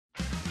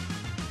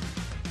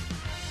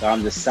So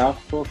I'm the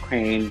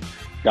self-proclaimed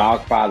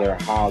Dogfather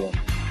of Harlem.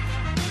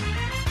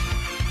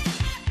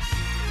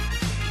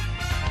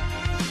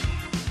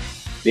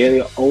 They're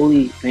the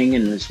only thing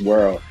in this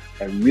world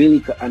that really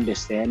could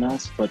understand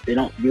us, but they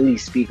don't really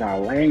speak our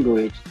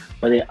language,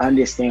 but they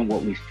understand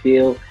what we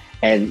feel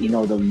and,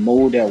 the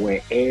mode that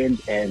we're in,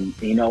 and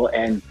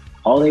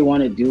all they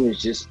want to do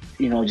is just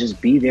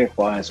be there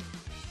for us.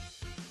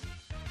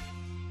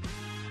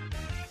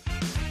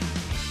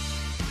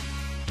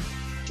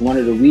 One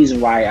of the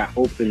reasons why I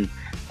opened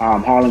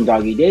Harlem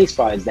Doggy Day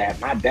Spa is that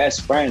my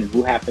best friend,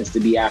 who happens to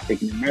be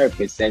African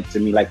American, said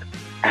to me, like,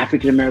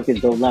 African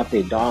Americans don't love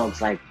their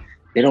dogs. Like,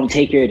 they don't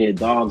take care of their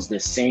dogs the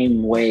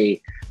same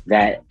way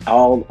that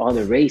all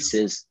other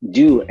races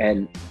do.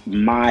 And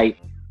my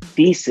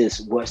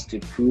thesis was to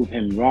prove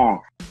him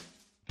wrong.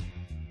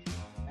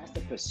 That's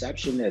the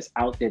perception that's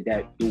out there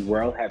that the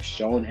world have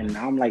shown. And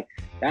I'm like,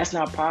 that's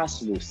not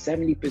possible.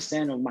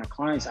 70% of my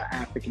clients are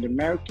African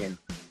American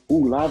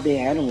who love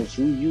their animals,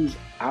 who use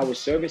our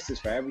services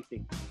for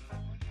everything.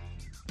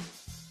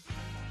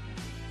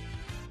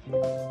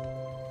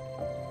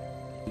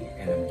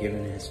 And I'm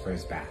giving his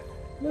first bath.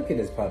 Look at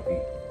this puppy.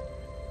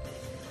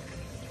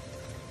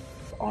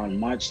 On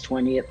March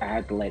 20th, I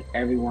had to let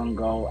everyone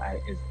go.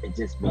 It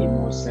just made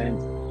more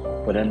sense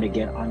for them to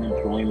get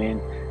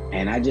unemployment.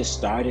 And I just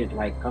started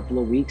like a couple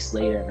of weeks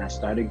later, and I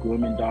started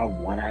grooming dogs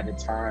one at a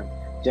time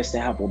just to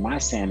help with my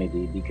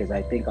sanity, because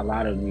I think a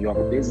lot of New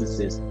York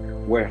businesses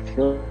were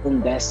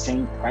feeling that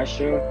same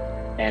pressure.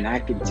 And I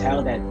could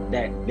tell that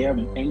their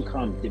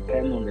income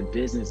depends on the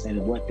business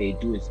and what they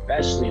do,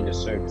 especially in the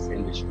service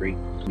industry,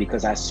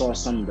 because I saw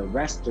some of the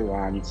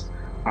restaurants,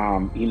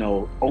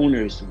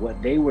 owners,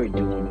 what they were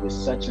doing was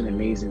such an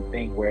amazing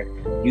thing, where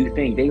you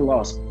think they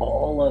lost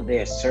all of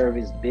their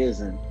service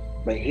business,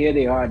 but here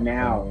they are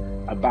now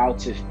about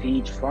to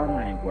feed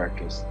frontline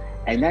workers.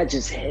 And that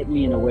just hit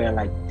me in a way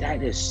like,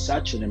 that is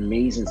such an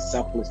amazing,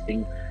 selfless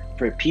thing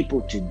for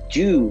people to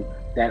do,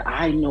 that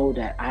I know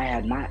that I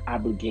had my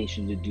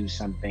obligation to do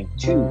something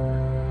too.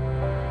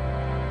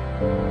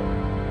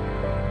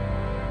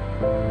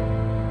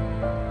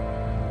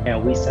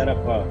 And we set up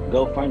a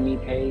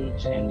GoFundMe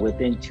page, and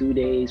within 2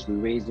 days, we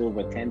raised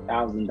over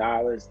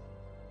 $10,000.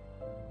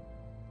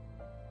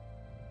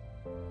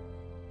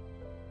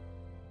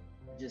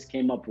 Just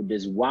came up with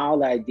this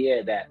wild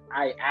idea that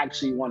I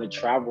actually want to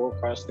travel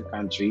across the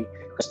country,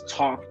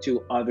 talk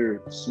to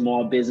other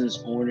small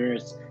business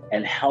owners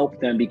and help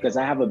them, because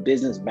I have a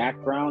business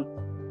background.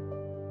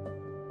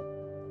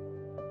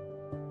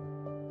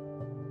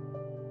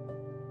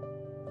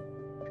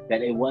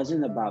 That it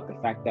wasn't about the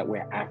fact that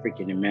we're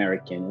African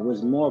American. It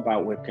was more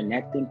about we're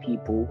connecting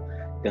people.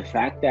 The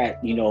fact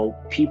that,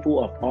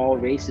 people of all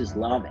races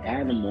love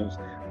animals,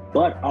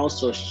 but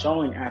also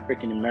showing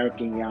African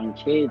American young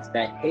kids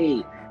that,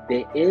 hey,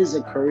 there is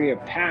a career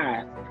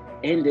path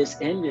in this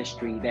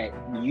industry that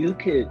you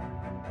could,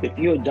 if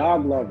you're a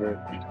dog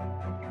lover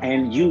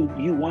and you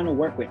want to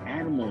work with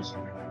animals,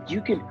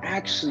 you can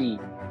actually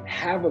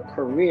have a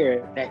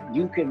career that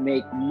you can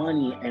make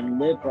money and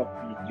live up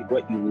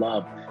what you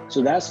love.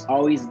 So that's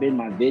always been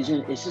my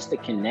vision. It's just to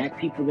connect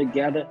people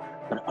together,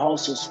 but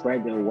also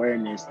spread the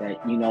awareness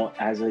that,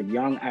 as a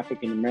young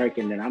African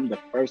American, that I'm the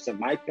first of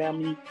my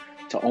family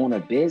to own a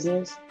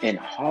business in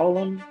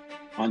Harlem.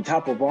 On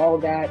top of all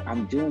that,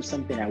 I'm doing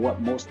something that what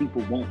most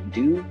people won't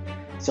do.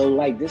 So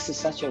like, this is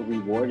such a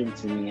rewarding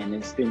to me, and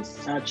it's been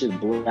such a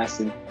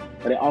blessing,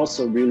 but it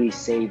also really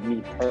saved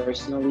me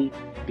personally,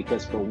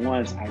 because for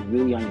once, I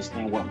really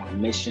understand what my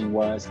mission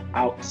was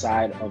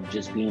outside of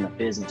just being a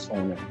business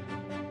owner.